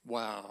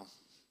Wow.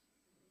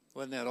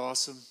 Wasn't that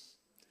awesome?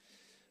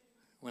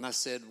 When I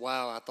said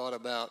wow, I thought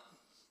about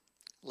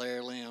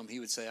Larry Lamb.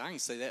 He would say, I can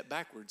say that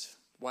backwards.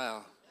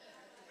 Wow.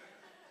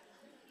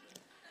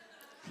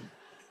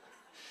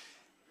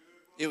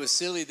 It was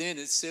silly then,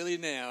 it's silly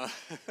now.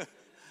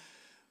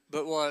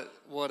 But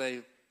what a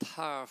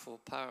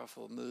powerful,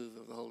 powerful move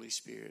of the Holy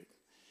Spirit.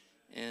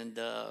 And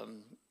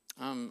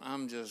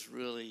I'm just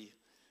really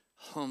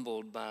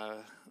humbled by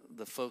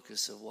the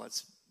focus of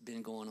what's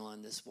been going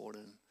on this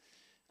morning.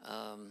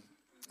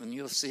 And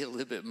you'll see a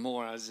little bit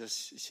more. I was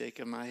just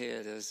shaking my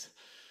head as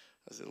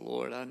I said,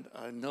 Lord,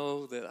 I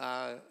know that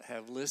I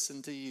have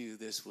listened to you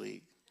this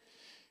week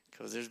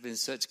because there's been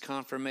such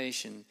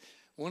confirmation.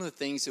 One of the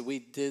things that we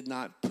did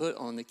not put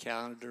on the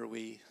calendar,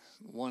 we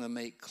want to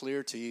make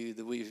clear to you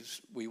that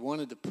we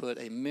wanted to put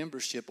a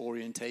membership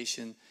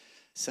orientation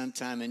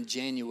sometime in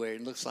January.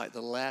 It looks like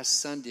the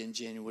last Sunday in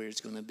January is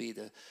going to be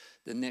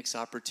the next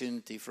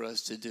opportunity for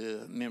us to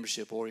do a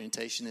membership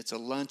orientation. It's a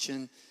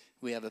luncheon.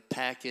 We have a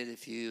packet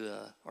if you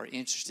are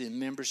interested in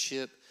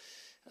membership.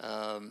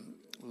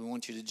 We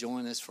want you to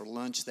join us for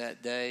lunch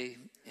that day,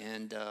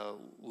 and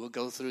we'll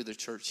go through the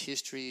church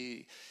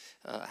history,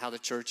 how the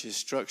church is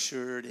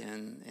structured,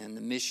 and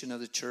the mission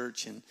of the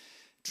church, and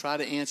try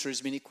to answer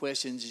as many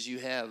questions as you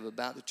have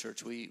about the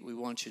church. We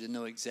want you to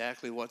know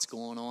exactly what's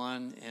going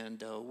on,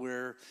 and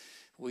where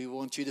we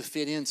want you to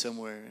fit in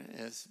somewhere.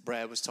 As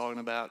Brad was talking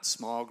about,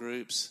 small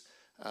groups.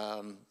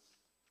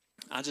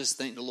 I just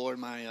thank the Lord.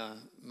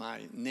 My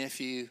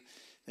nephew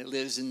that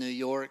lives in New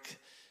York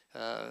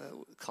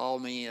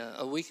called me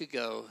a week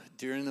ago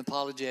during the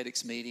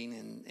apologetics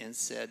meeting and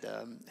said,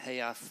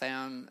 "Hey, I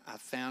found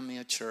me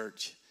a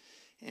church,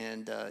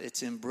 and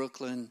it's in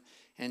Brooklyn."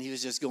 And he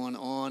was just going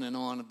on and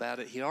on about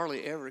it. He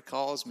hardly ever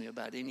calls me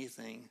about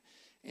anything.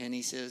 And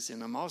he says,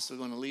 "And I'm also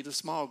going to lead a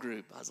small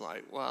group." I was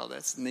like, "Wow,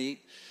 that's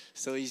neat."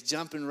 So he's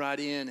jumping right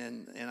in,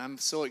 and I'm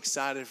so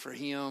excited for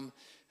him.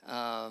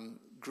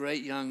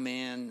 Great young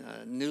man,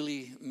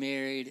 newly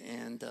married,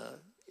 and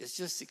it's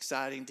just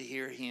exciting to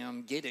hear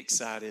him get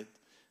excited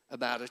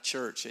about a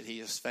church that he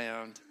has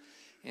found.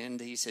 And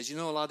he says, a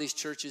lot of these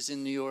churches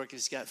in New York,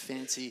 it's got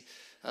fancy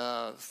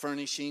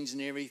furnishings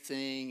and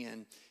everything.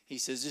 And he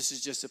says, this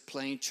is just a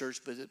plain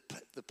church, but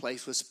the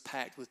place was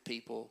packed with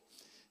people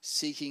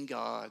seeking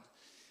God.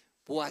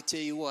 Boy, I tell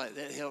you what,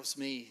 that helps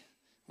me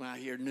when I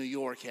hear New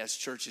York has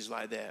churches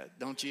like that,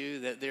 don't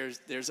you? That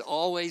there's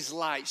always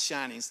light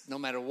shining. No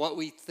matter what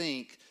we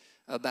think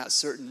about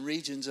certain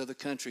regions of the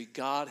country,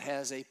 God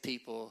has a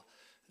people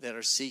that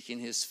are seeking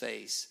his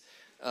face.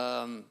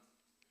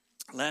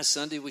 Last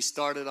Sunday, we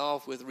started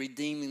off with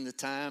redeeming the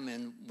time,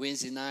 and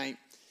Wednesday night,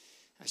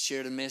 I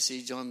shared a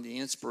message on the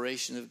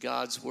inspiration of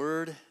God's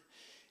word.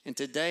 And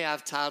today,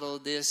 I've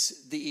titled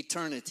this, The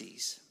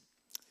Eternities,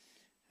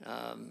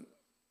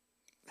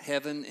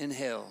 Heaven and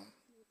Hell.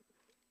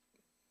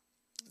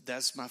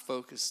 That's my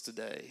focus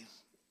today.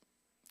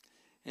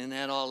 And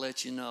that I'll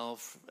let you know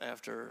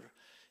after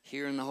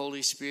hearing the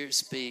Holy Spirit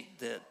speak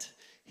that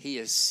he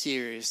is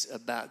serious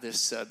about this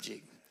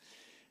subject.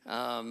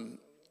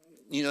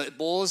 It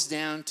boils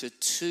down to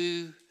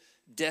two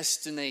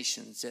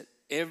destinations that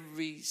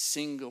every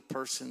single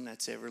person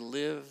that's ever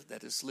lived,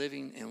 that is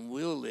living and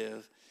will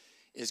live,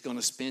 is going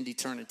to spend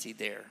eternity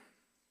there.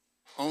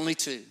 Only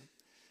two.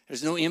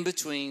 There's no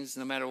in-betweens,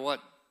 no matter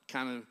what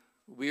kind of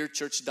weird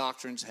church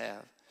doctrines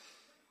have.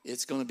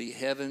 It's going to be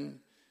heaven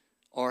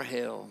or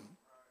hell.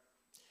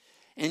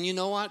 And you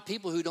know what?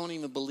 People who don't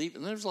even believe,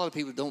 and there's a lot of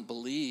people who don't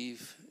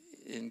believe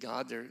in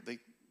God. They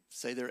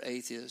say they're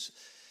atheists.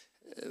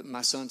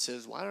 My son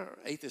says, why are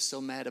atheists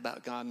so mad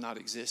about God not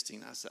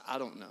existing? I said, I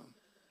don't know.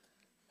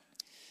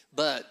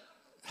 But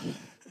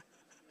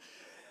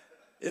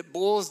it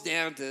boils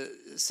down to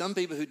some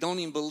people who don't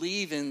even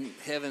believe in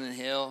heaven and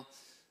hell.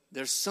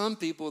 There's some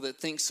people that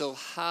think so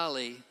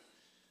highly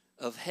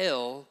of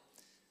hell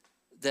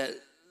that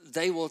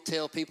they will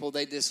tell people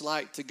they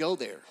dislike to go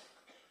there,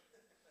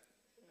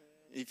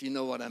 if you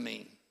know what I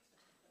mean.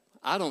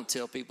 I don't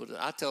tell people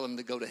I tell them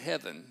to go to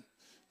heaven.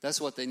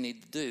 That's what they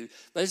need to do.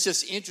 But it's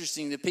just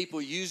interesting that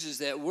people uses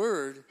that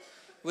word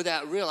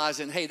without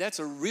realizing, hey, that's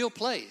a real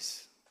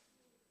place.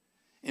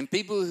 And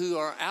people who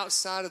are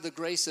outside of the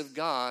grace of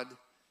God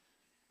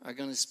are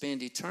going to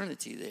spend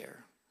eternity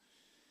there.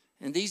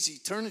 And these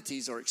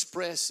eternities are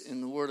expressed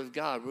in the Word of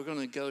God. We're going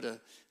to go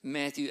to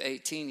Matthew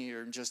 18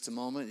 here in just a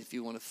moment if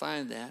you want to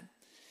find that.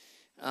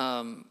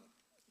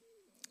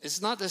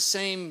 It's not the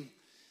same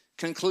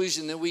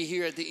conclusion that we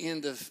hear at the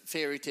end of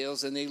fairy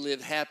tales and they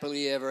live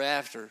happily ever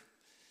after.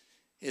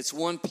 It's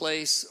one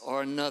place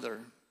or another.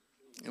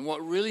 And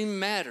what really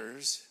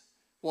matters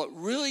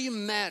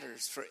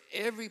for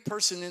every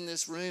person in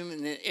this room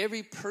and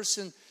every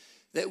person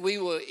that we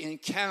will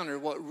encounter,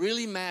 what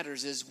really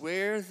matters is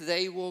where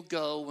they will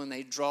go when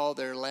they draw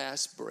their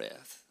last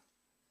breath.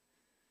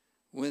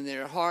 When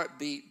their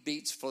heartbeat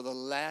beats for the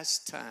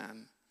last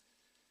time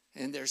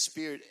and their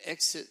spirit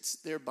exits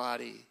their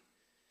body,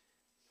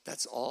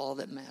 that's all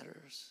that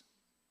matters.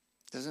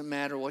 Doesn't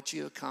matter what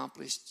you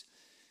accomplished.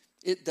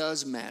 It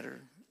does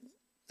matter.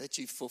 that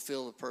you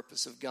fulfill the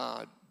purpose of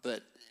God.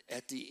 But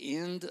at the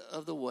end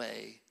of the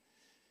way,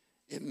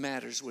 it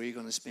matters where you're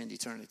going to spend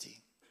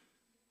eternity.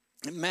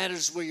 It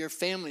matters where your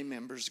family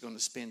members are going to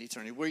spend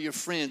eternity, where your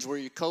friends, where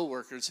your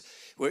coworkers,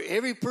 where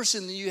every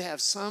person that you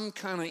have some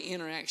kind of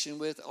interaction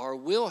with or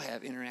will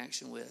have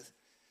interaction with.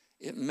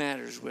 It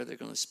matters where they're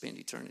going to spend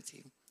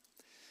eternity.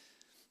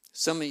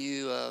 Some of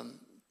you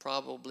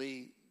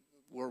probably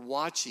were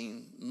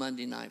watching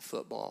Monday Night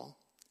Football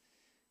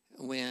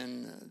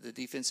when the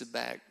defensive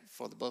back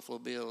for the Buffalo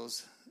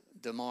Bills,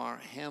 Damar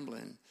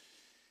Hamlin,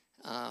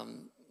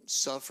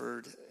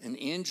 suffered an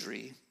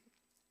injury,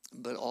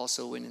 but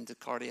also went into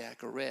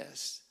cardiac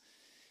arrest.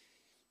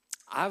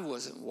 I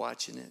wasn't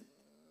watching it,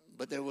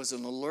 but there was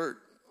an alert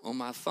on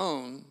my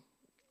phone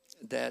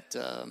that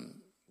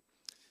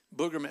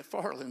Booger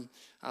McFarland,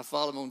 I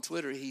follow him on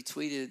Twitter, he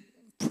tweeted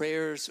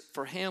prayers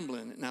for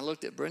Hamlin. And I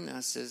looked at Brenda and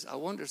I says, I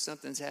wonder if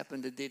something's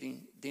happened to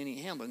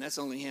Denny Hamlin. That's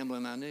the only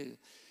Hamlin I knew.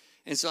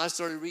 And so I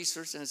started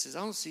researching and I says,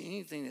 I don't see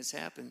anything that's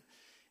happened.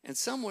 And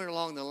somewhere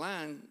along the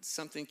line,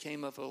 something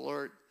came up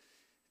alert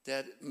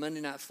that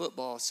Monday Night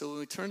Football. So when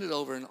we turned it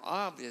over, and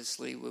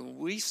obviously when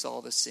we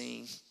saw the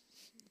scene,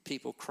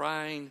 people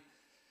crying,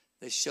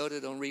 they showed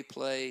it on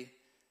replay,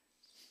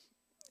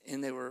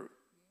 and they were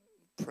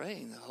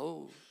praying. The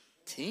whole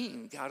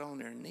team got on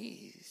their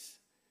knees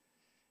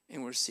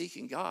and were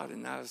seeking God.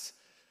 And I was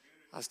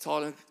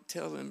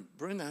telling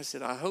Brenda, I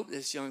said, I hope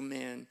this young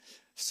man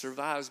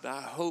survives, but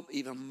I hope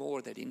even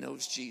more that he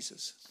knows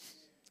Jesus.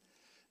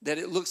 That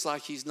it looks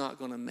like he's not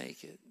going to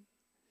make it.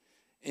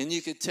 And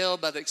you could tell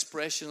by the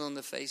expression on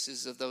the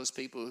faces of those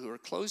people who are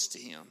close to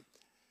him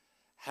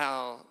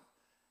how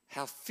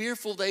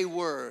fearful they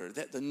were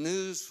that the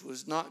news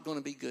was not going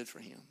to be good for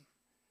him.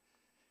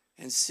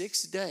 And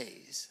 6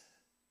 days,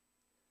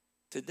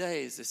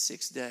 today is the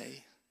 6th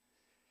day,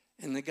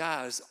 and the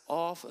guy is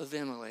off a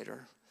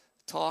ventilator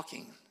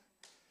talking.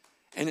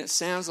 And it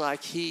sounds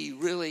like he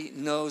really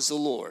knows the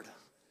Lord.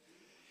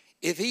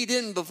 If he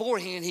didn't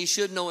beforehand, he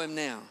should know him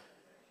now.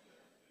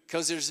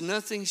 Because there's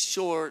nothing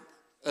short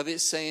of it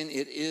saying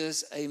it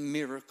is a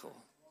miracle.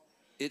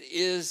 It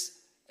is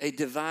a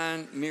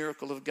divine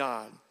miracle of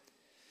God.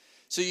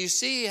 So you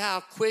see how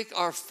quick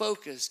our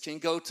focus can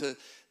go to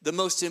the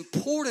most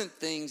important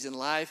things in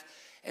life.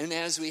 And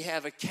as we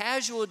have a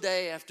casual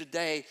day after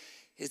day,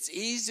 it's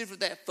easy for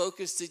that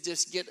focus to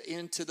just get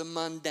into the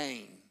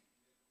mundane.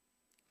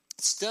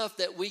 Stuff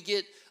that we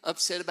get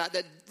upset about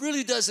that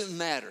really doesn't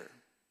matter.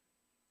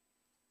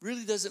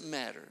 Really doesn't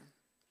matter.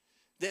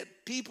 That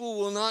people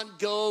will not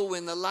go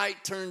when the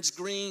light turns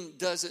green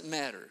doesn't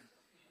matter.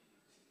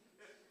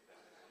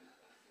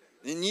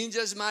 And you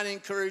just might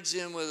encourage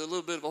them with a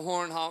little bit of a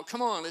horn honk.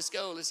 Come on, let's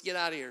go. Let's get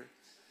out of here.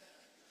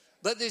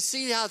 But they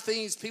see how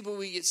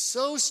we get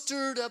so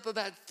stirred up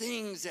about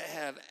things that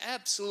have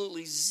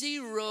absolutely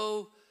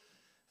zero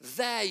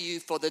value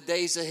for the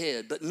days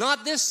ahead. But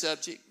not this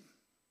subject.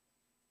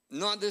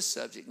 Not this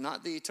subject.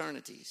 Not the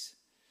eternities.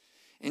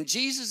 And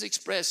Jesus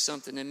expressed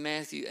something in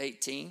Matthew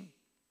 18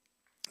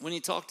 when he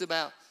talked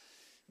about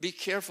be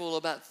careful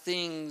about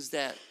things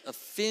that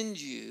offend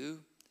you,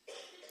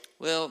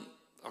 well,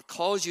 or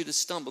cause you to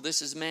stumble.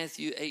 This is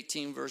Matthew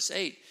 18, verse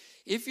 8.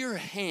 If your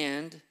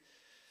hand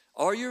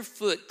or your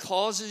foot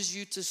causes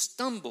you to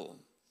stumble,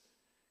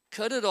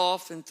 cut it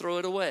off and throw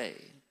it away.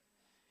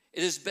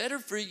 It is better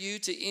for you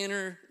to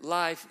enter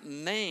life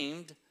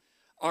maimed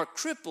or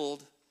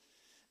crippled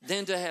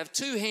than to have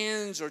 2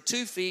 hands or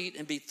 2 feet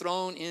and be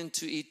thrown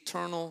into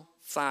eternal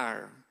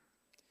fire.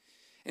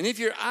 And if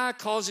your eye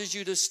causes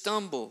you to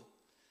stumble,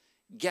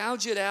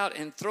 gouge it out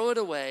and throw it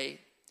away.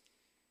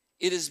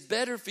 It is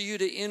better for you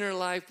to enter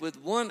life with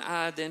 1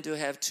 eye than to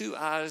have 2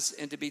 eyes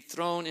and to be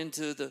thrown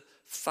into the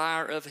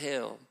fire of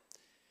hell.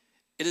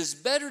 It is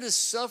better to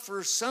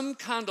suffer some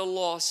kind of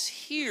loss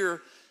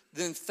here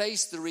than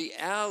face the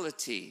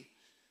reality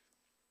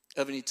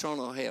of an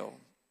eternal hell.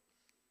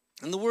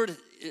 And the word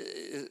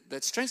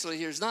that's translated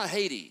here is not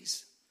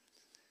Hades.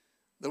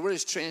 The word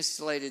is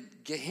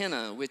translated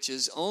Gehenna, which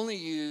is only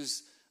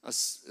used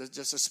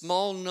just a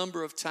small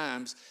number of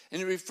times.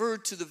 And it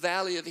referred to the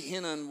valley of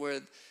Hinnom where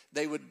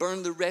they would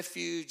burn the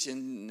refuge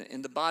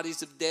and the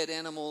bodies of dead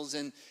animals.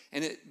 And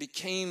it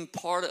became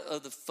part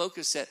of the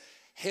focus that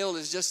hell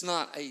is just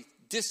not a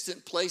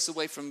distant place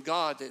away from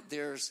God, that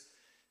there's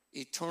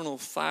eternal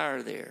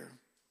fire there.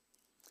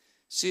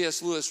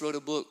 C.S. Lewis wrote a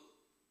book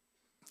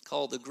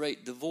called The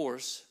Great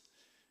Divorce.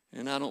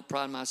 And I don't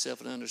pride myself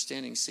in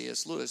understanding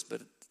C.S. Lewis,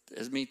 but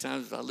as many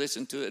times as I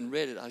listened to it and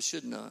read it, I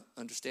should not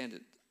understand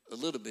it a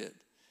little bit.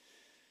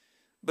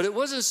 But it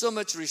wasn't so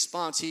much a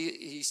response.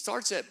 He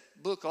starts that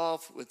book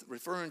off with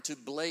referring to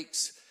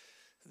Blake's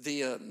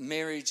The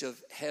Marriage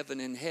of Heaven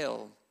and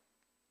Hell.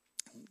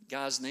 The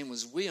guy's name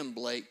was William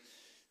Blake.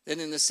 Then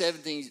in the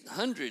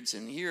 1700s,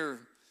 and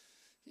here,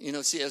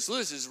 C.S.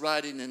 Lewis is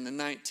writing in the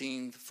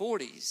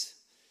 1940s.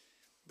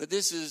 But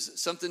this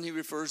is something he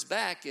refers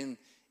back, and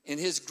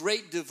his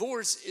great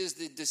divorce is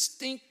the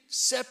distinct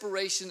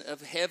separation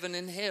of heaven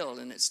and hell.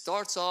 And it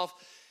starts off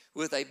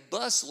with a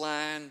bus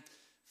line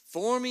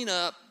forming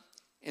up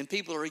and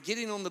people are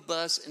getting on the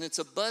bus, and it's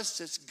a bus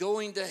that's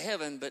going to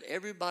heaven, but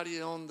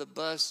everybody on the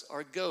bus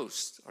are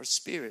ghosts, are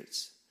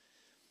spirits.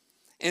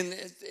 And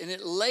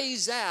it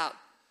lays out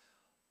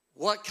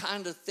what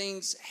kind of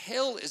things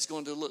hell is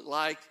going to look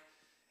like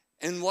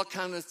and what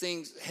kind of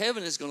things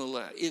heaven is going to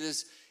look like.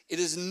 It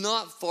is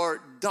not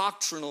for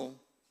doctrinal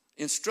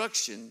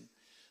instruction,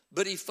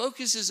 but he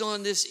focuses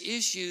on this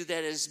issue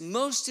that is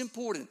most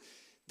important,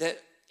 that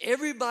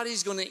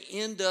everybody's going to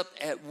end up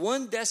at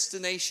one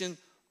destination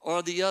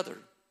or the other.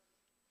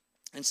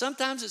 And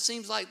sometimes it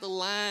seems like the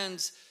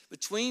lines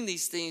between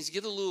these things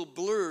get a little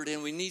blurred,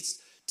 and we need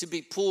to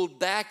be pulled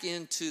back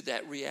into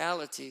that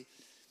reality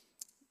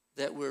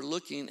that we're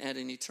looking at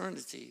an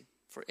eternity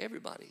for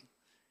everybody,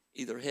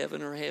 either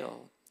heaven or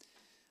hell.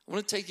 I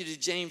want to take you to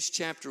James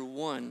chapter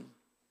 1.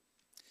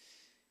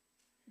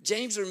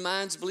 James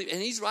reminds believers,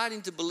 and he's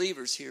writing to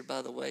believers here,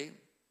 by the way.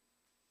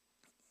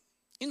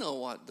 You know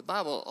what? The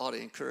Bible ought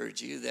to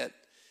encourage you that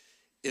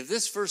if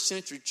this first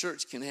century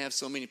church can have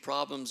so many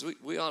problems,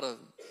 we ought to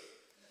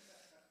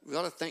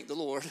thank the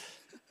Lord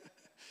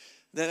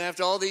that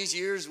after all these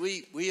years,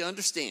 we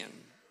understand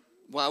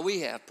why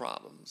we have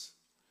problems.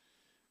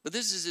 But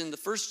this is in the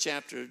first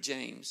chapter of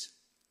James.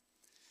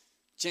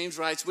 James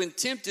writes, when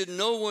tempted,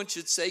 no one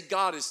should say,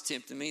 God is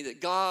tempting me,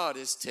 that God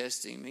is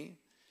testing me.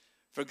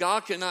 For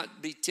God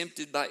cannot be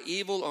tempted by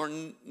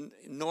evil,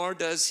 nor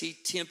does he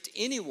tempt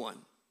anyone.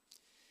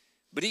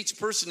 But each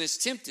person is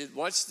tempted.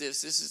 Watch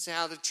this. This is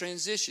how the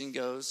transition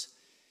goes.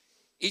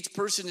 Each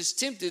person is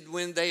tempted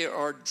when they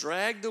are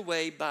dragged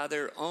away by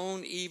their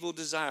own evil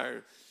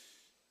desire.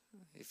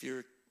 If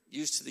you're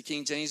used to the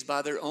King James,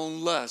 by their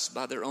own lust,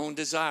 by their own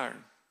desire,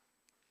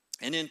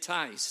 and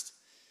enticed.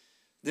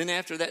 Then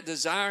after that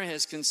desire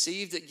has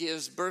conceived, it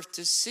gives birth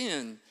to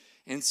sin.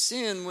 And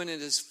sin, when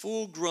it is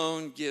full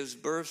grown, gives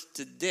birth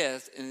to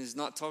death. And is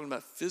not talking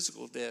about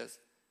physical death.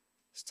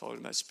 It's talking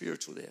about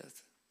spiritual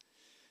death.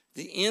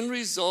 The end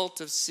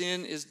result of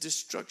sin is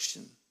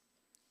destruction.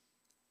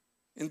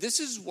 And this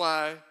is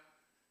why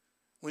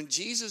when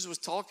Jesus was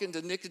talking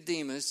to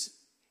Nicodemus,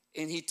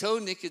 and he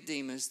told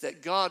Nicodemus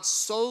that God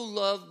so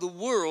loved the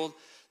world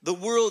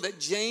that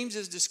James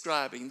is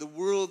describing, the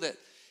world that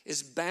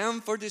is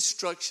bound for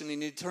destruction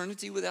in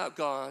eternity without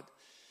God,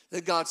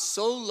 that God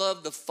so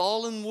loved the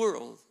fallen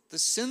world, the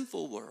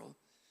sinful world,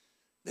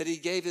 that he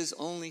gave his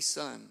only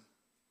son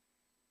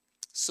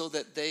so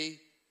that they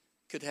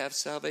could have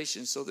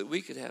salvation, so that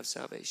we could have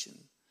salvation.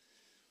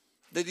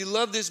 That he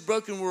loved this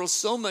broken world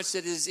so much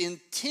that his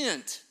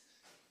intent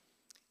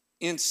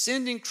in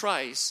sending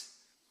Christ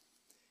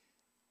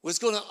was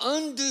going to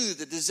undo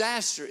the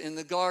disaster in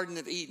the Garden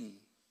of Eden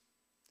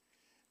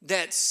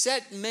that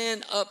set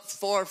man up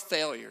for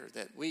failure,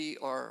 that we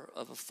are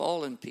of a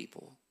fallen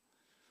people.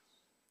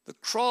 The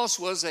cross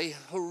was a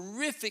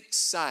horrific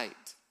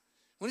sight.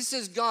 When it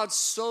says God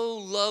so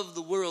loved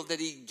the world that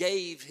he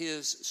gave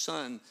his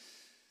son,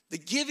 the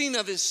giving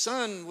of his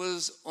son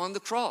was on the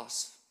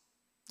cross.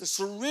 The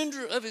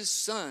surrender of his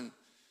son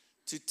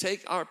to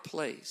take our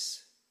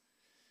place.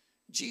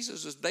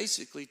 Jesus was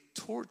basically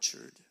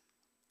tortured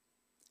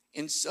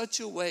in such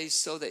a way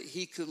so that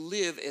he could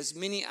live as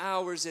many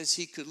hours as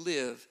he could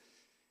live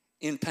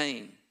in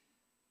pain.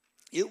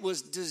 It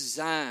was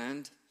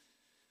designed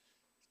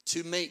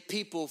to make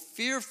people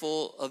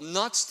fearful of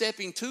not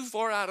stepping too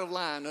far out of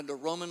line under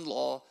Roman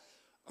law,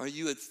 or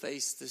you would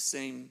face the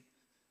same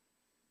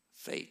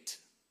fate.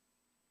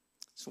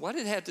 So why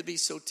did it have to be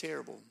so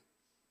terrible?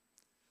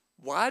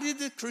 Why did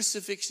the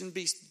crucifixion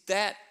be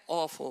that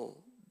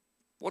awful?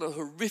 What a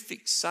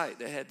horrific sight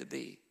that had to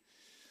be.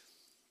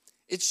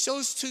 It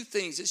shows two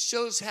things. It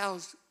shows how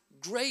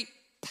great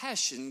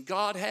passion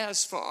God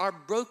has for our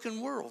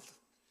broken world.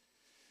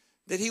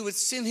 That he would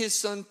send his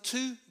son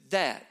to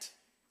that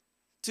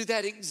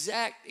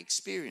exact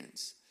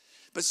experience.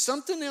 But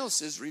something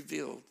else is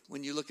revealed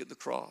when you look at the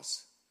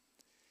cross.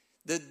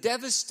 The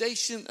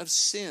devastation of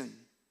sin.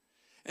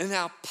 And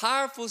how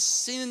powerful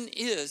sin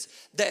is,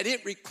 that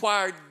it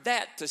required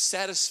that to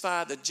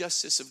satisfy the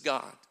justice of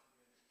God.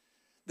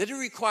 That it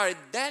required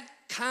that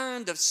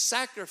kind of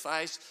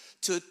sacrifice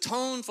to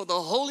atone for the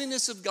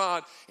holiness of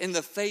God in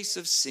the face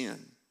of sin.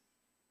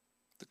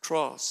 The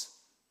cross,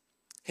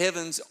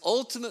 heaven's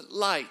ultimate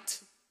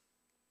light,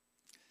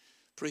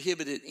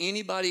 prohibited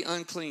anybody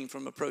unclean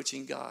from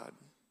approaching God.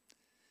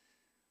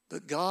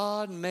 But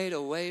God made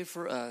a way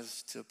for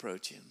us to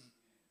approach him.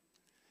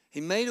 He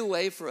made a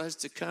way for us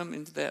to come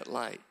into that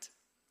light.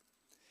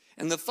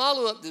 And the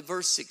follow-up to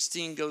verse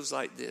 16 goes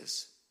like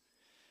this.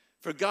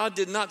 For God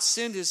did not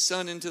send his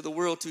son into the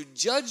world to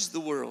judge the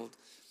world.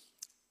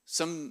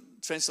 Some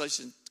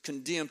translations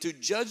condemn, to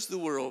judge the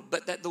world,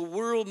 but that the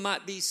world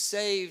might be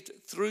saved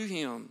through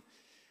him.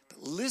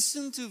 But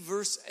listen to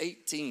verse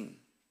 18.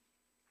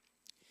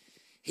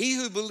 He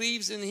who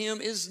believes in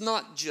him is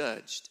not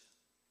judged.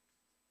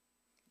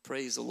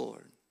 Praise the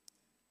Lord.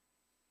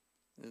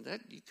 And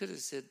that you could have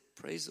said,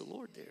 praise the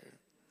Lord there.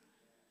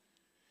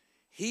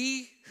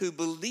 He who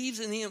believes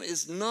in him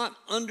is not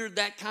under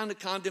that kind of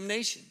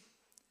condemnation.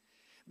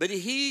 But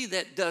he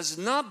that does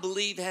not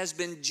believe has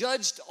been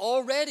judged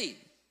already.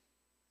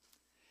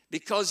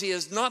 because he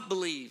has not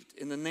believed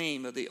in the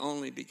name of the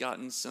only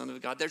begotten Son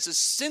of God. There's a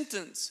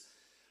sentence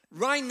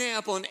right now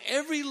upon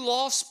every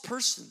lost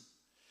person,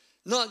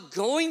 not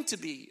going to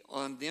be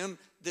on them,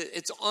 that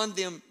it's on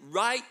them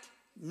right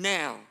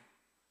now.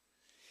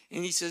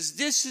 And he says,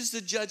 this is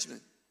the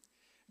judgment,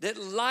 that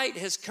light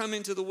has come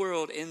into the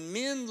world, and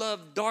men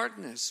love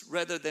darkness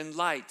rather than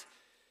light,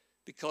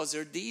 because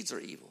their deeds are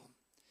evil.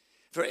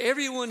 For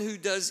everyone who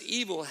does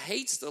evil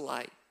hates the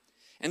light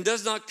and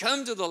does not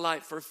come to the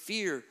light for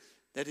fear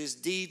that his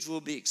deeds will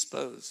be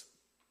exposed.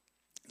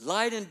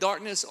 Light and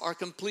darkness are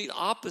complete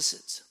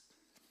opposites.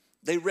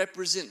 They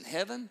represent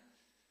heaven.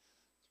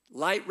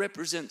 Light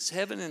represents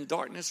heaven and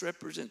darkness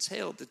represents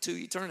hell, the two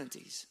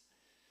eternities.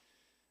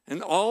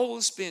 And all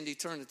will spend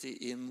eternity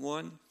in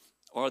one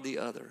or the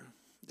other.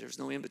 There's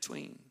no in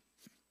between.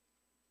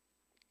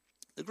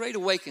 The Great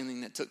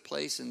Awakening that took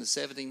place in the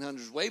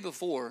 1700s, way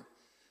before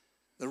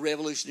the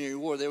Revolutionary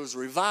War, there was a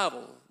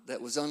revival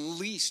that was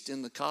unleashed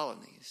in the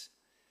colonies.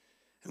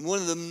 And one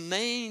of the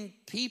main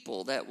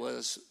people that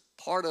was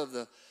part of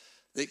the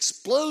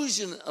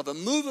explosion of a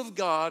move of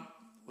God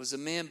was a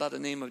man by the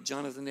name of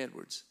Jonathan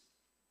Edwards.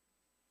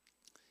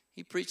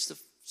 He preached a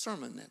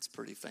sermon that's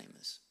pretty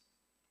famous.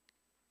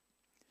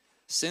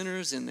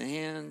 Sinners in the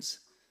hands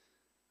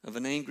of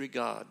an angry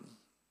God.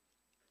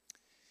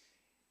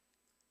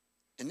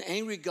 An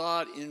angry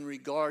God in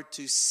regard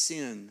to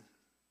sin.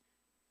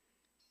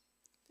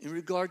 In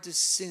regard to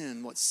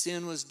sin, what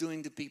sin was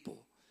doing to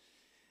people.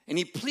 And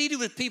he pleaded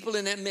with people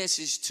in that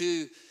message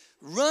to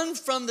run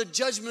from the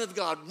judgment of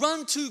God.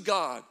 Run to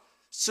God.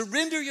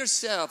 Surrender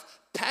yourself.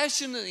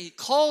 Passionately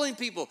calling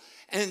people.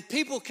 And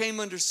people came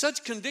under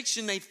such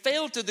conviction they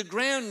fell to the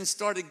ground and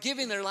started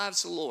giving their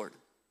lives to the Lord.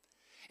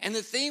 And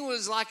the thing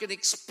was like an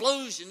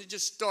explosion. It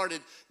just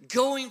started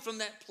going from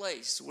that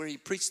place where he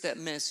preached that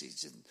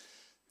message. And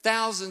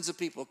thousands of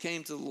people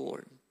came to the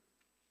Lord.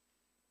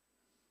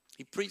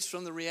 He preached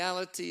from the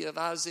reality of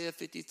Isaiah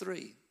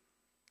 53.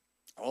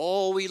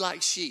 All we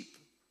like sheep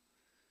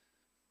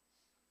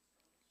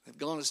have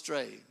gone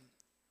astray.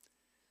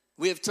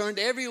 We have turned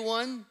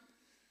everyone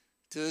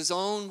to his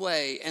own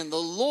way, and the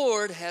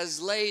Lord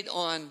has laid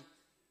on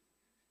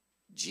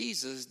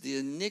Jesus the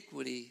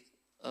iniquity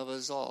of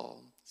us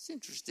all. It's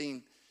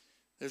interesting.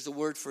 There's a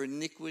word for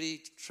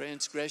iniquity,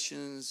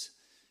 transgressions,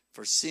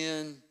 for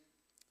sin.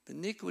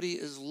 Iniquity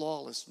is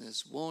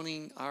lawlessness,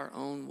 wanting our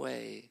own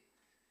way.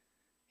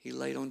 He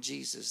laid on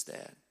Jesus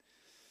that.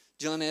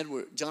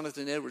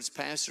 Jonathan Edwards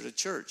pastored a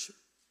church.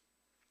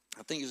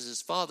 I think it was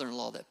his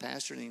father-in-law that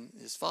pastored, and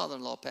his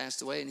father-in-law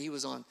passed away, and he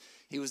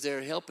was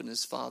there helping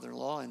his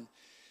father-in-law, and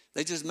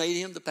they just made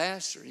him the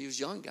pastor. He was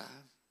a young guy.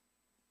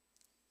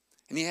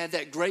 And he had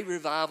that great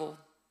revival.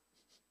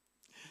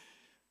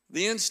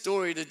 The end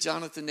story to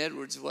Jonathan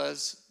Edwards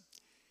was,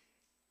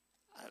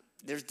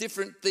 there's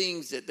different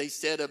things that they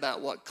said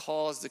about what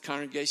caused the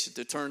congregation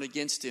to turn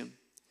against him.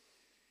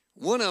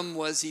 One of them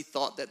was he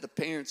thought that the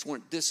parents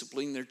weren't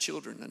disciplining their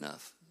children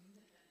enough.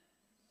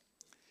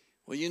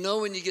 Well, you know,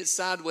 when you get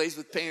sideways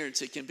with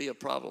parents, it can be a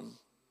problem.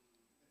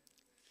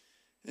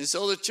 And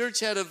so the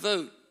church had a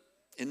vote,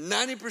 and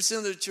 90%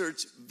 of the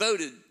church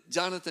voted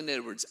Jonathan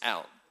Edwards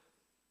out.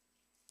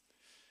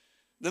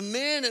 The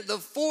man at the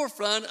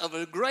forefront of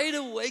a great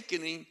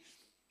awakening,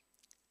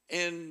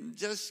 and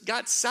just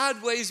got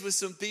sideways with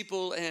some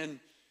people,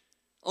 and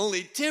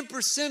only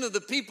 10% of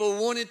the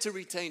people wanted to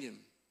retain him.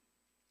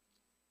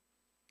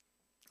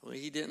 Well,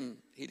 he didn't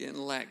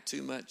lack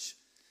too much.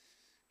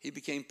 He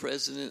became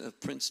president of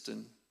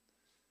Princeton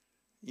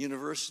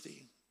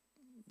University.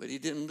 But he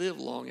didn't live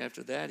long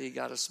after that. He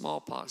got a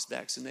smallpox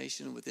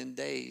vaccination, and within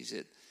days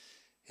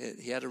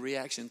he had a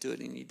reaction to it,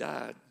 and he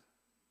died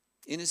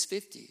in his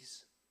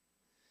 50s.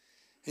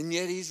 And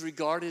yet he's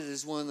regarded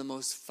as one of the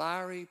most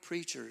fiery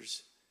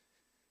preachers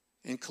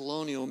in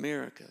colonial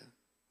America.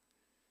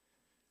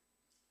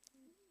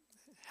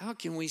 How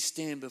can we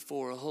stand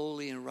before a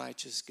holy and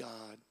righteous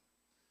God?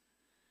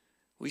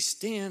 We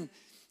stand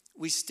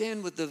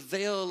with the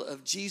veil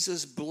of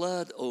Jesus'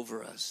 blood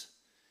over us.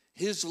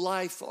 His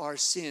life for our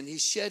sin. He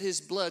shed his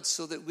blood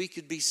so that we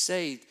could be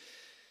saved.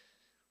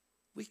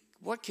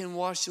 What can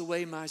wash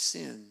away my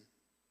sin?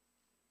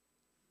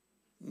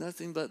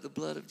 Nothing but the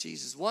blood of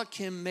Jesus. What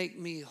can make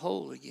me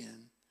whole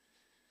again?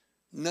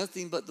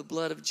 Nothing but the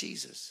blood of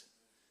Jesus.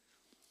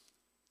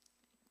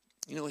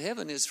 You know,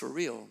 heaven is for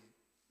real.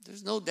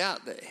 There's no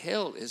doubt that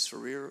hell is for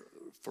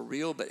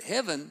real, but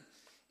heaven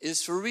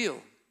is for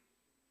real.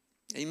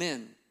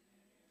 Amen.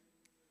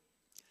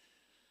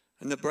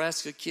 A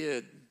Nebraska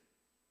kid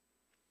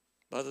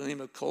by the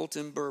name of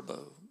Colton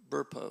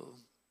Burpo.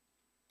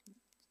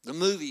 The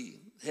movie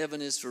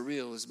Heaven is for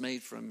Real was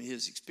made from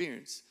his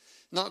experience.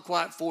 Not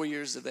quite 4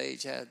 years of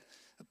age, had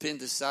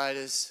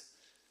appendicitis.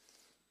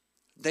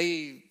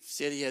 They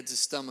said he had the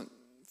stomach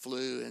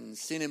flu and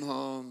sent him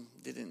home.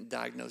 They didn't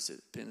diagnose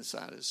it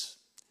appendicitis.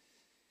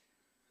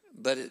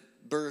 But it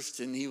burst,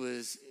 and he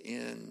was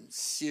in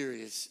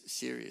serious,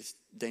 serious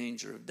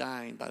danger of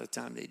dying by the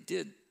time they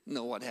did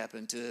know what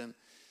happened to him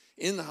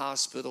in the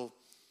hospital.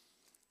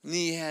 And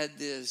he had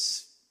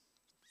this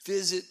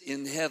visit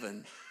in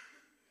heaven,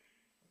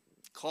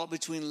 caught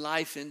between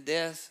life and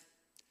death,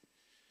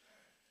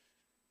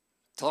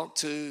 talked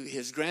to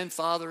his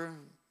grandfather,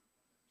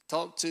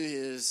 talked to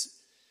his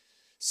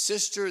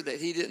sister that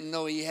he didn't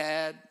know he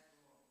had,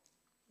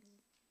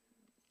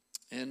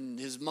 and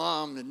his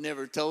mom had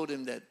never told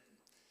him that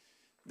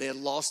they had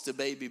lost a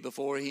baby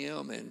before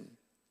him. And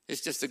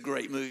it's just a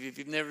great movie. If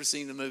you've never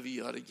seen the movie,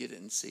 you ought to get it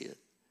and see it.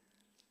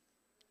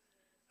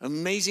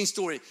 Amazing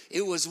story.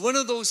 It was one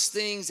of those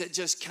things that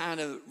just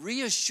kind of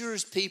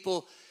reassures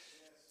people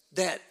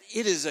that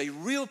it is a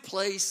real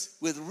place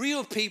with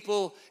real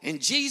people,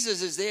 and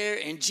Jesus is there,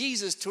 and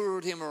Jesus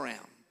toured him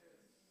around.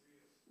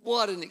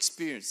 What an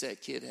experience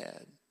that kid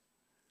had.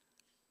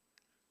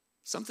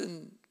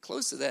 Something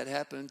close to that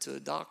happened to a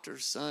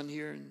doctor's son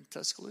here in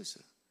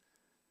Tuscaloosa,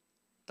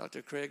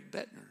 Dr. Craig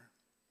Bettner.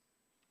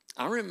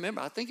 I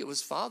remember, I think it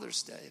was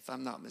Father's Day, if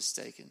I'm not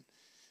mistaken,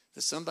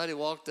 that somebody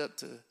walked up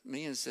to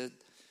me and said,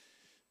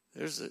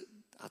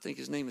 I think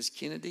his name is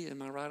Kennedy,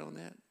 am I right on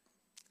that?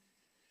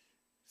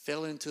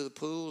 Fell into the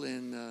pool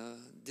and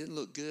didn't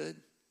look good.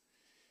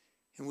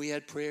 And we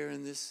had prayer,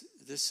 and this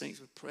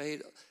saints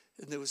prayed,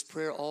 and there was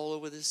prayer all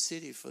over the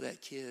city for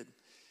that kid.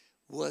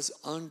 Was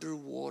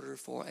underwater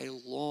for a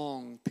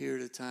long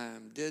period of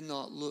time. Did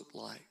not look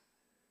like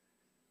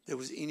there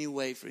was any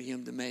way for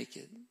him to make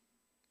it.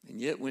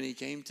 And yet when he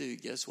came to,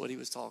 guess what he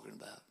was talking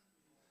about?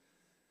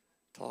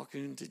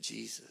 Talking to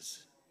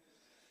Jesus.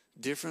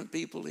 Different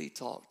people he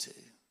talked to.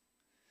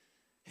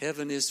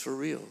 Heaven is for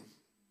real.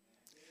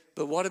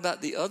 But what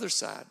about the other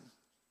side?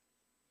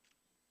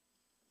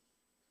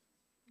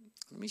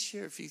 Let me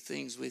share a few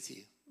things with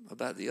you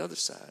about the other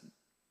side.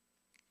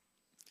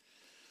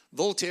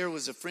 Voltaire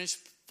was a French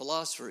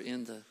philosopher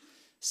in the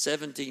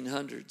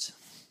 1700s.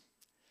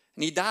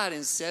 And he died in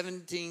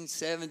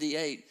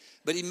 1778.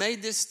 But he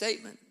made this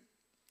statement,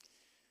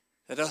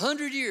 that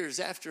 100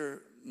 years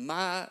after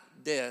my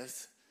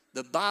death,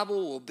 the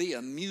Bible will be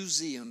a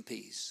museum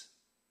piece.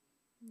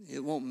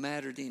 It won't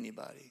matter to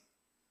anybody.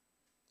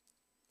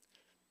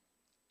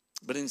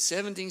 But in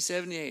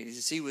 1778,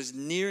 as he was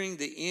nearing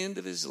the end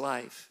of his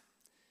life,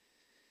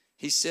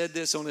 he said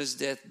this on his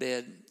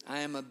deathbed: I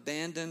am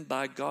abandoned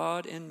by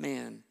God and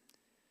man.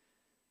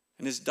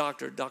 And his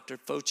doctor, Dr.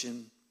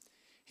 Fochin,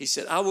 he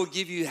said, I will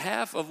give you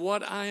half of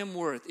what I am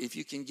worth if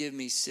you can give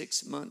me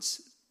 6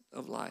 months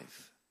of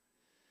life.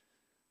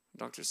 The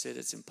doctor said,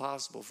 it's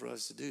impossible for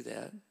us to do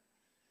that.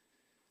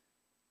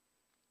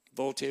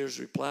 Voltaire's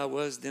reply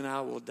was, then I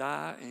will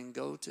die and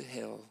go to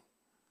hell.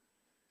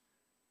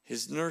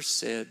 His nurse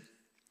said,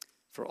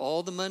 for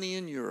all the money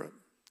in Europe,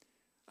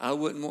 I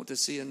wouldn't want to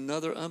see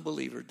another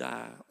unbeliever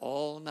die.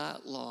 All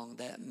night long,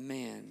 that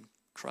man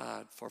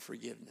cried for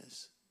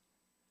forgiveness.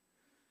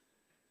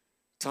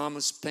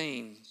 Thomas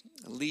Paine,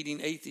 a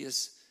leading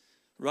atheist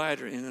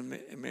writer in the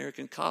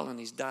American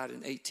colonies, died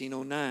in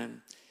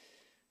 1809.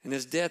 And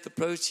as death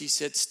approached, he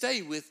said,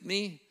 stay with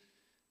me.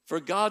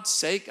 For God's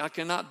sake, I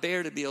cannot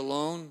bear to be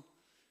alone.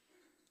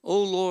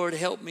 O Lord,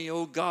 help me,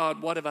 O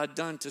God, what have I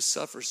done to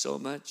suffer so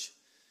much?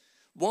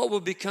 What will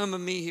become of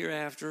me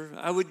hereafter?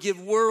 I would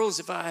give worlds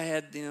if I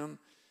had them,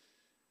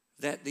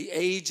 that the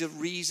age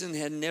of reason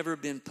had never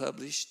been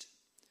published.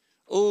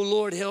 Oh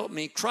Lord, help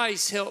me.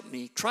 Christ, help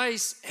me.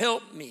 Christ,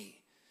 help me.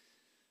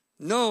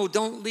 No,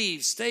 don't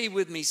leave. Stay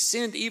with me.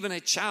 Send even a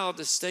child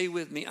to stay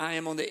with me. I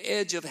am on the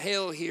edge of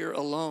hell here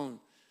alone.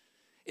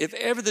 If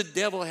ever the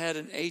devil had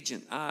an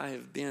agent, I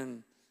have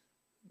been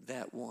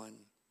that one.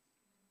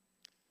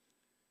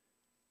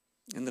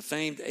 And the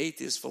famed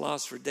atheist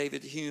philosopher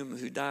David Hume,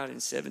 who died in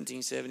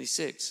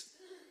 1776,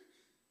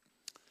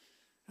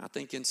 I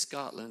think in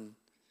Scotland,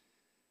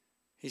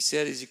 he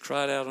said as he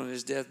cried out on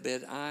his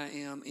deathbed, I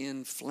am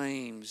in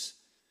flames.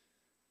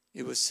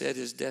 It was said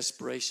his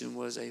desperation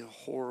was a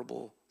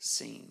horrible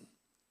scene.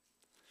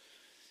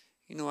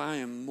 You know, I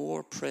am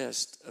more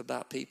pressed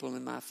about people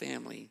in my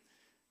family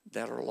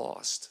that are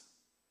lost.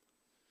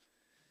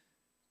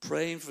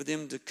 Praying for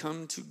them to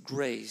come to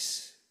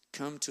grace,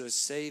 come to a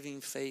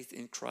saving faith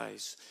in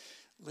Christ.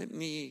 Let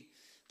me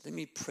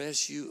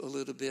press you a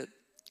little bit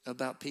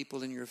about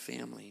people in your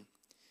family.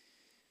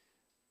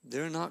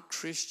 They're not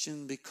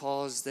Christian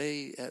because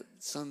they at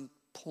some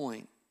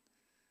point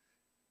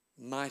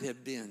might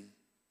have been.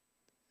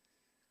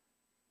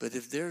 But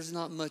if there's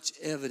not much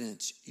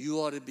evidence,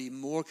 you ought to be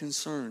more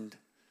concerned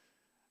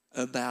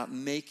about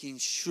making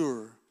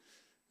sure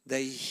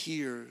they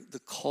hear the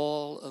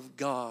call of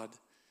God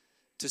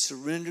to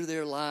surrender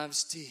their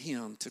lives to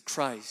Him, to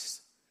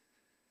Christ,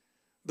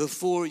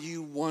 before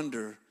you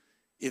wonder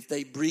if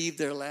they breathed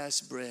their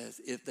last breath,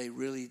 if they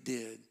really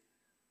did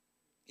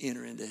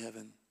enter into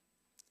heaven.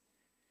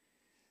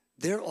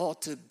 There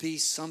ought to be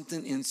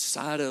something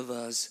inside of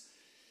us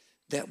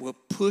that will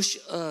push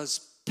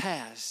us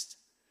past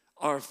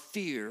our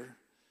fear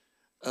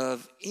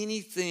of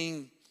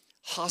anything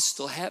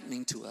hostile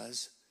happening to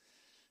us,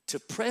 to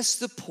press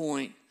the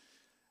point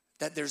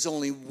that there's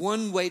only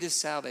one way to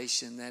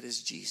salvation, that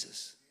is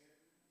Jesus.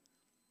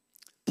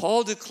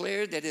 Paul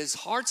declared that his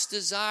heart's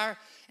desire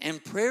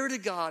and prayer to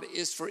God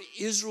is for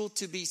Israel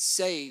to be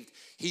saved.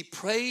 He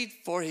prayed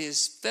for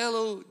his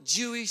fellow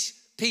Jewish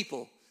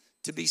people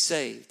to be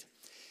saved.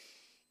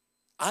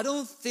 I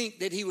don't think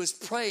that he was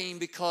praying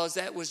because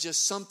that was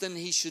just something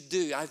he should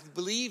do. I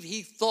believe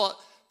he thought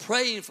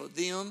praying for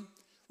them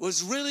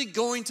was really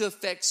going to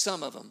affect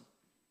some of them.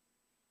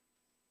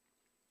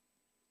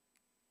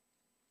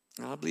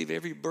 I believe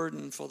every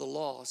burden for the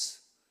lost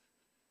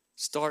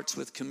starts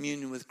with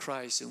communion with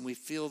Christ, and we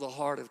feel the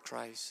heart of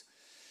Christ.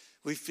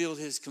 We feel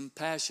his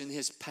compassion,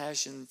 his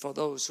passion for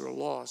those who are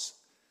lost.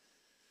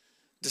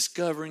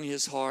 Discovering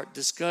his heart,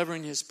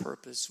 discovering his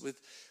purpose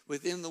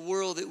within the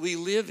world that we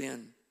live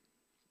in.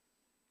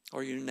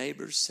 Are your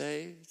neighbors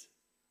saved?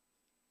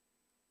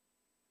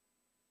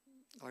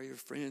 Are your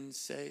friends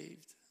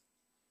saved?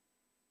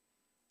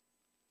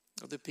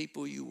 Are the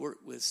people you work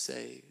with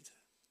saved?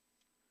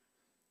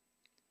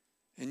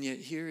 And yet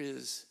here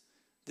is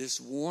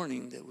this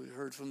warning that we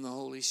heard from the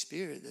Holy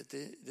Spirit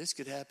that this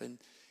could happen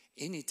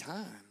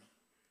anytime.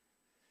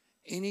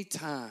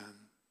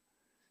 Anytime.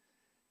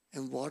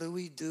 And what are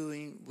we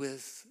doing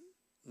with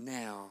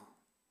now?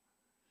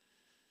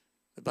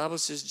 The Bible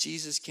says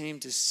Jesus came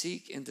to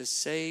seek and to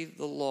save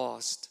the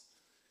lost.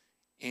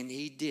 And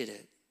he did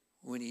it.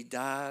 When he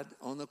died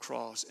on the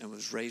cross and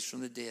was raised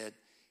from the dead,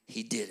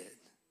 he did it.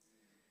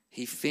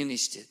 He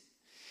finished it.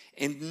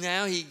 And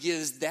now he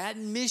gives that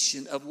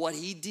mission of what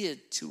he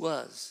did to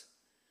us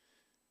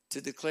to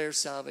declare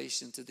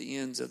salvation to the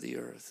ends of the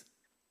earth.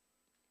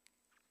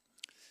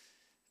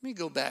 Let me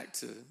go back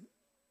to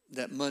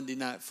that Monday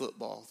night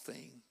football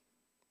thing.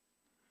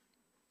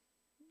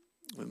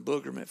 When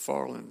Booger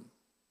McFarland,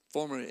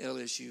 former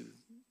LSU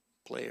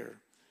player,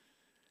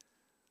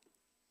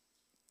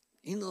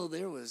 you know,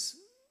 there was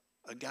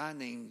a guy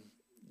named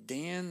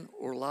Dan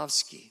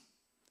Orlovsky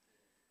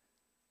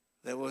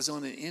that was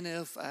on an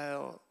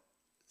NFL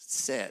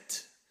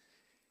set.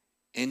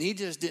 And he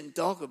just didn't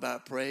talk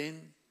about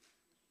praying.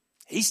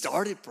 He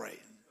started praying.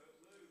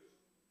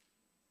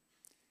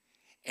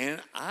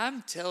 And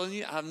I'm telling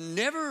you, I've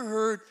never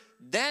heard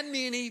that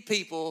many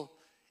people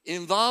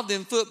involved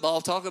in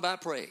football talk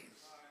about praying.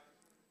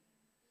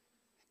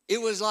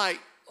 It was like,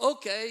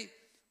 okay,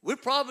 we're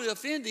probably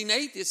offending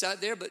atheists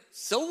out there, but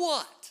so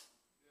what?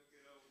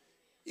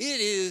 It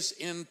is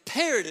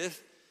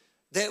imperative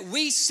that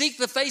we seek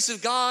the face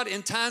of God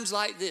in times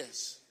like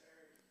this.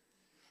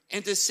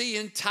 And to see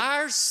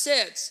entire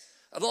sets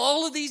of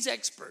all of these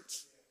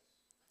experts.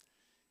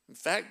 In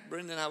fact,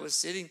 Brendan, I was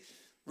sitting,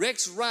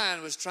 Rex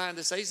Ryan was trying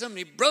to say something.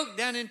 He broke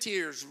down in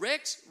tears.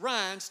 Rex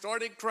Ryan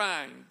started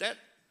crying.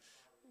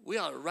 We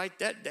ought to write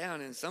that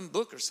down in some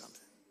book or something.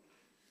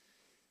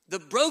 The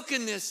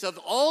brokenness of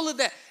all of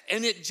that.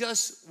 And it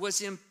just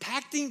was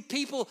impacting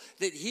people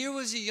that here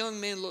was a young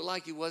man looked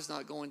like he was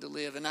not going to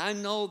live. And I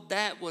know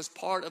that was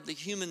part of the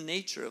human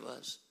nature of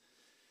us.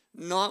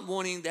 Not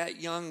wanting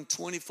that young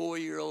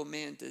 24-year-old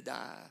man to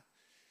die.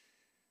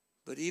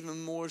 But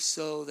even more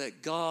so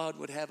that God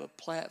would have a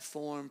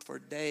platform for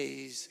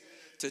days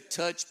to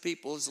touch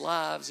people's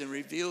lives and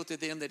reveal to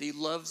them that he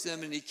loves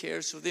them and he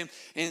cares for them.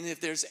 And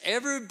if there's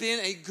ever been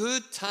a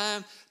good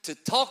time to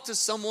talk to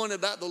someone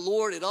about the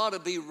Lord, it ought to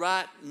be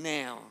right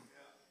now.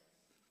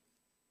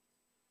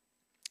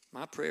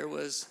 My prayer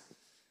was,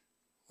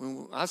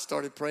 when I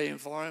started praying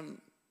for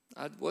him,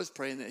 I was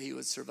praying that he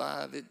would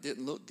survive. It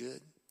didn't look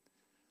good.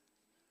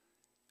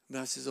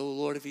 But I says, oh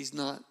Lord, if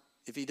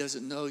he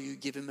doesn't know you,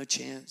 give him a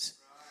chance.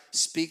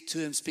 Speak to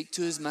him, speak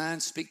to his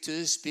mind, speak to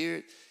his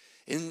spirit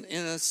in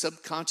a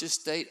subconscious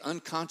state,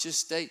 unconscious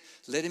state.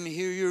 Let him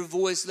hear your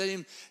voice. Let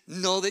him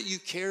know that you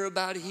care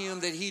about him,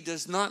 that he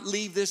does not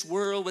leave this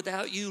world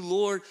without you,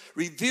 Lord.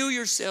 Reveal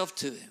yourself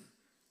to him.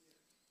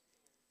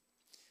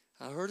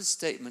 I heard a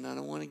statement, and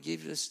I want to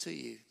give this to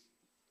you.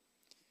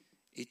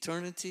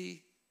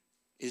 Eternity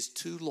is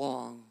too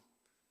long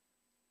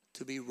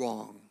to be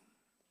wrong.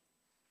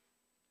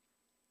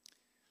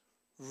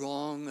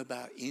 Wrong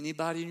about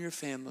anybody in your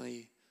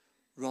family,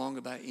 wrong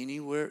about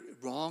anywhere,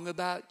 wrong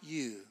about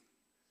you.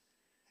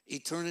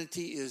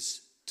 Eternity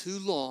is too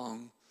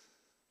long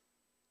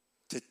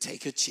to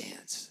take a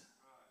chance.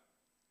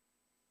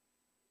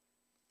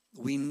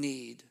 We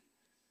need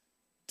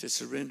to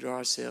surrender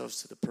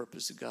ourselves to the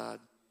purpose of God.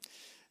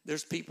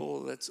 There's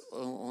people that's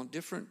on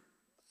different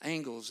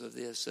angles of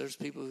this. There's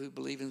people who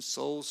believe in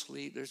soul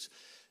sleep.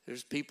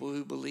 There's people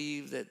who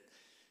believe that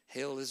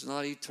hell is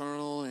not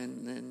eternal,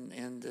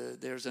 and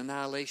there's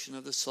annihilation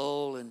of the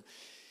soul, and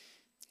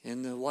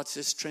what's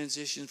this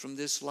transition from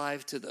this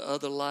life to the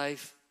other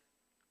life?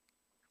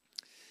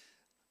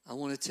 I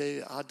want to tell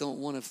you, I don't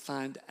want to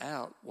find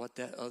out what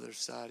that other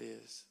side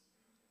is.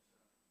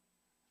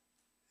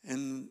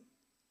 And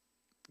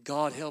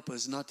God help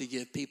us not to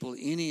give people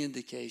any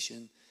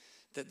indication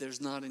that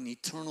there's not an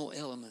eternal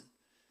element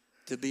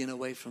to being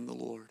away from the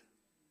Lord.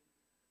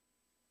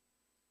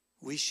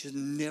 We should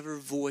never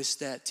voice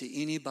that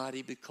to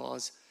anybody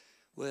because,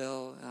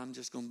 well, I'm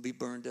just going to be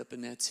burned up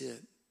and that's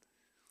it.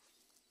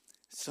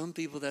 Some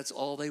people, that's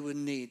all they would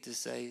need to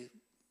say,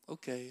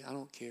 okay, I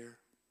don't care.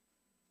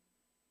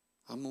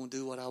 I'm going to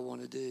do what I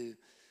want to do.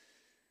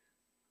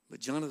 But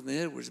Jonathan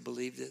Edwards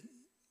believed it.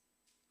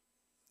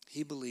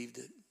 He believed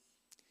it.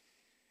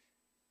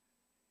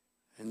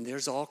 And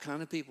there's all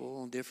kind of people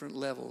on different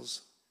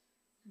levels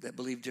that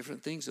believe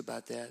different things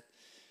about that.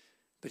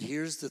 But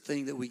here's the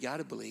thing that we got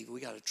to believe. We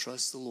got to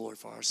trust the Lord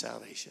for our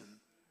salvation.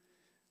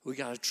 We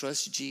got to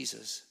trust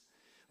Jesus.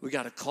 We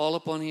got to call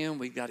upon him.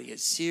 We've got to get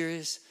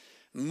serious,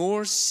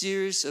 more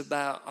serious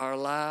about our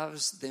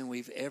lives than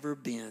we've ever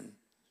been.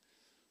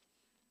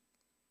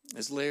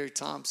 As Larry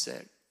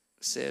Tomczak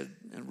said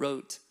and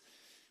wrote,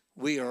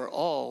 we are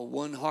all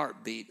one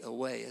heartbeat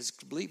away. As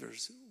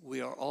believers,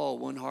 we are all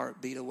one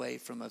heartbeat away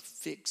from a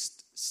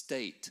fixed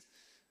state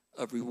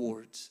of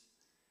rewards.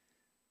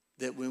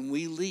 That when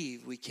we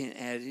leave, we can't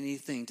add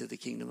anything to the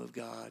kingdom of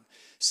God.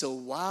 So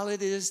while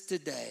it is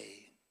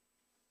today,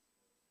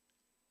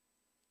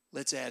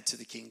 let's add to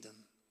the kingdom.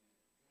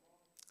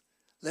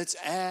 Let's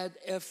add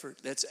effort.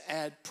 Let's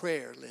add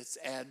prayer. Let's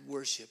add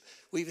worship.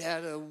 We've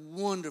had a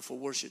wonderful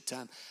worship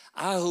time.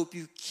 I hope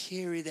you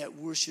carry that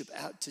worship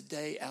out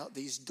today, out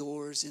these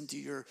doors into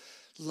your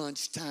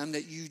lunchtime,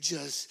 that you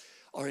just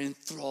are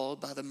enthralled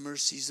by the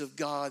mercies of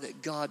God,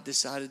 that God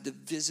decided to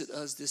visit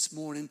us this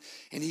morning,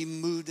 and he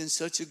moved in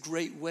such a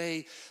great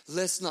way.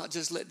 Let's not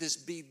just let this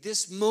be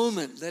this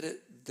moment. Let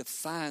it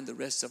define the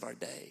rest of our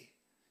day.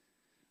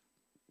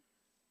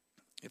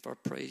 If our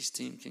praise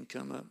team can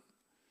come up.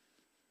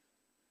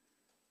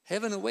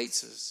 Heaven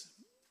awaits us.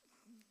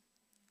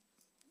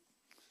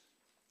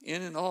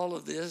 In all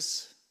of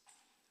this,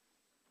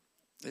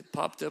 it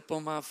popped up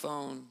on my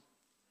phone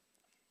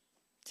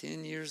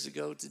 10 years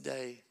ago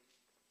today,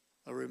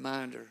 a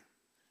reminder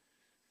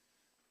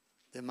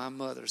that my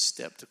mother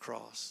stepped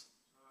across.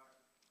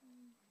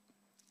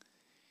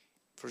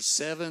 For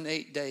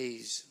 7-8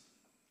 days,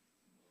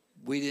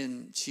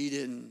 she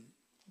didn't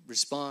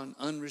respond,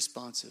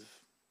 unresponsive.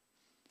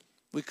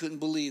 We couldn't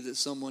believe that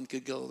someone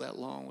could go that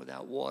long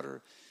without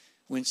water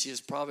when she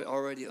is probably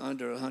already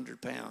under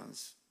 100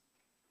 pounds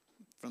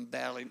from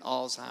battling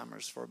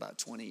Alzheimer's for about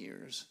 20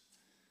 years.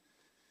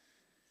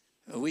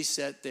 We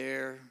sat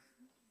there,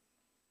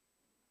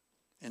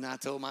 and I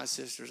told my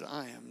sisters,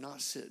 I am not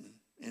sitting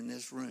in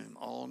this room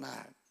all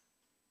night.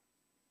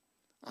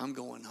 I'm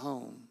going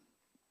home.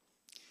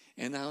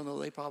 And I don't know,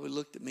 they probably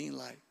looked at me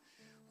like,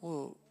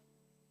 well,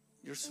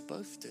 you're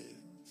supposed to.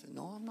 I said,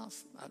 no, I'm not.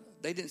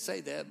 They didn't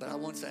say that, but I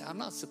want to say, I'm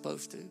not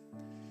supposed to.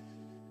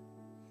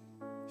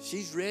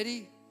 She's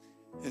ready,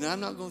 and I'm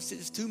not going to sit.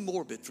 It's too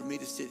morbid for me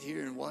to sit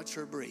here and watch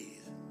her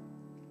breathe.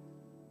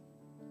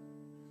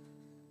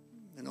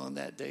 And on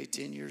that day,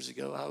 10 years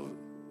ago,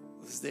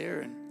 I was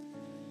there, and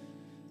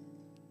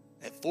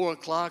at 4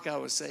 o'clock, I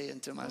was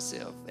saying to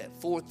myself, at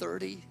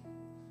 4:30,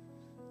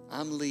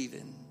 I'm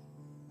leaving.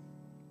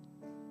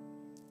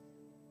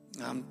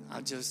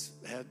 I just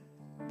had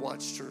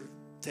watched her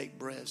take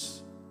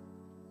breaths.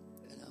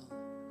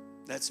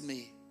 That's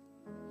me.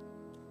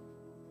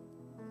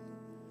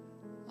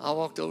 I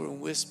walked over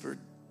and whispered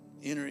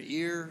in her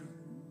ear,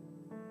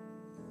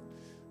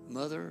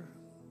 Mother,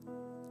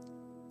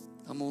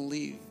 I'm going to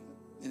leave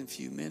in a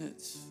few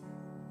minutes.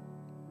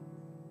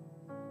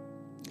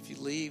 If you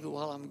leave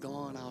while I'm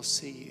gone, I'll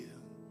see you.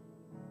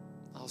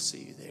 I'll see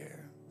you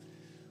there.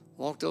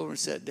 Walked over and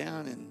sat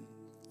down, and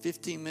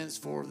 15 minutes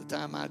before the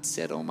time I'd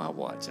set on my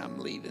watch, I'm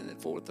leaving at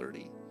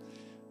 4:30.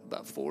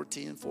 About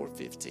 4:10,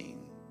 4:15,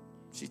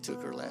 she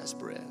took her last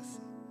breath,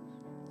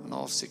 and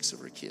all 6 of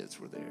her kids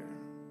were there.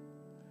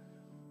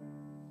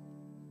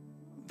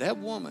 That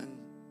woman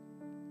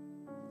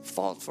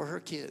fought for her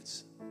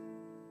kids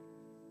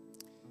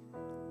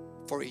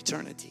for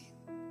eternity.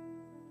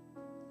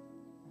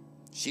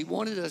 She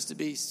wanted us to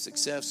be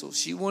successful.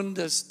 She wanted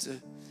us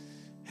to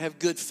have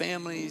good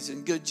families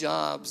and good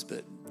jobs,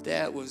 but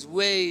that was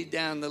way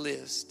down the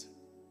list.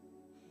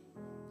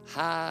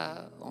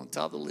 High on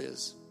top of the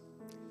list.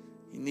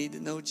 You need to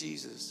know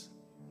Jesus.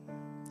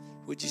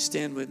 Would you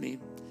stand with me?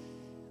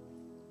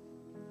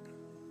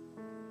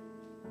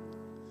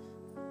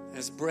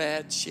 As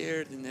Brad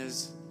shared and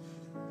as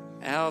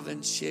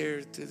Alvin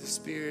shared through the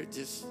Spirit,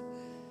 just,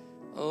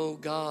 oh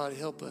God,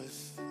 help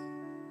us.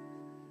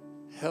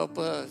 Help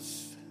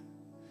us.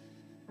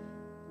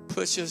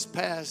 Push us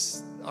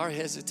past our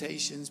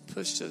hesitations.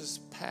 Push us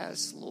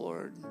past,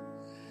 Lord,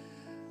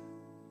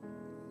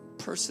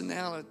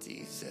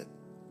 personalities that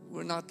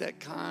we're not that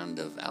kind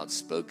of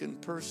outspoken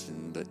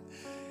person, but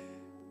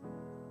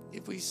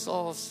if we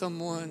saw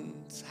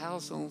someone's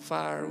house on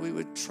fire, we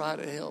would try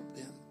to help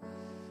them.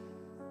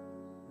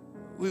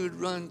 We would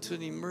run to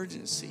an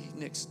emergency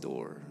next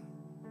door.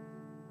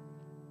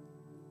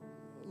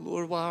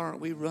 Lord, why aren't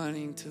we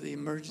running to the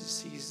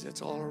emergencies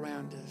that's all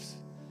around us?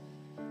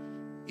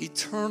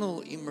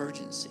 Eternal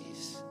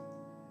emergencies.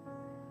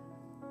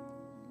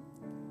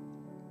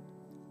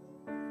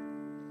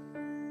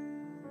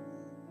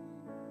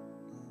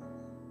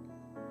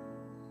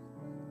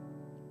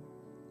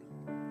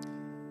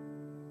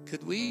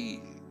 Could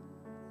we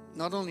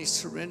not only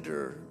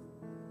surrender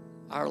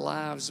our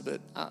lives, but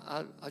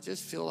I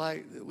just feel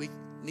like that we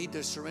need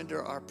to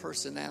surrender our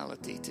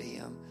personality to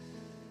Him.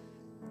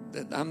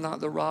 that I'm not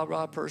the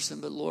rah-rah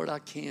person, but Lord, I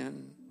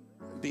can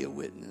be a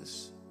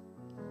witness.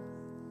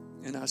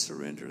 And I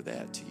surrender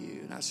that to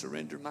you. And I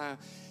surrender my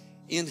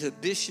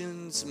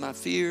inhibitions, my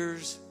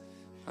fears.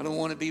 I don't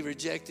want to be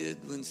rejected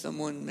when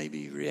someone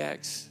maybe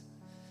reacts.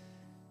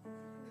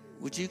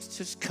 Would you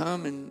just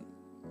come and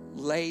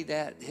lay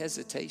that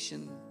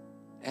hesitation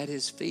at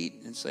his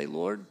feet and say,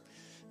 Lord,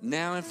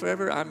 now and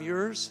forever, I'm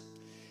yours.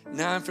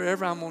 Now and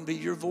forever, I'm going to be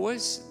your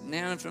voice.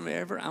 Now and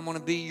forever, I'm going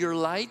to be your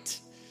light.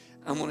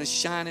 I'm going to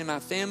shine in my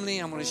family.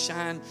 I'm going to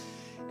shine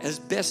as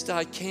best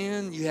I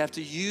can. You have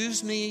to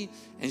use me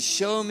and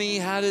show me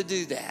how to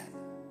do that.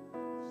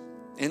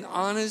 And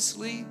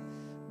honestly,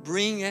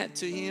 bring that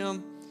to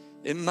him.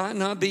 It might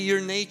not be your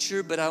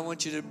nature, but I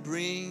want you to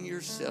bring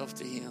yourself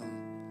to him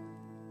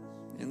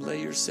and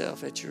lay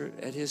yourself at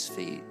his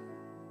feet.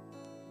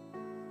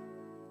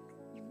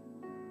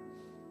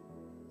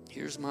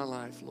 Here's my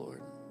life,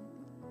 Lord.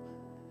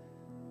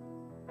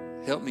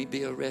 Help me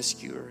be a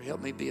rescuer.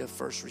 Help me be a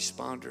first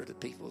responder to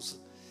people's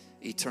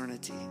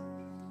eternity.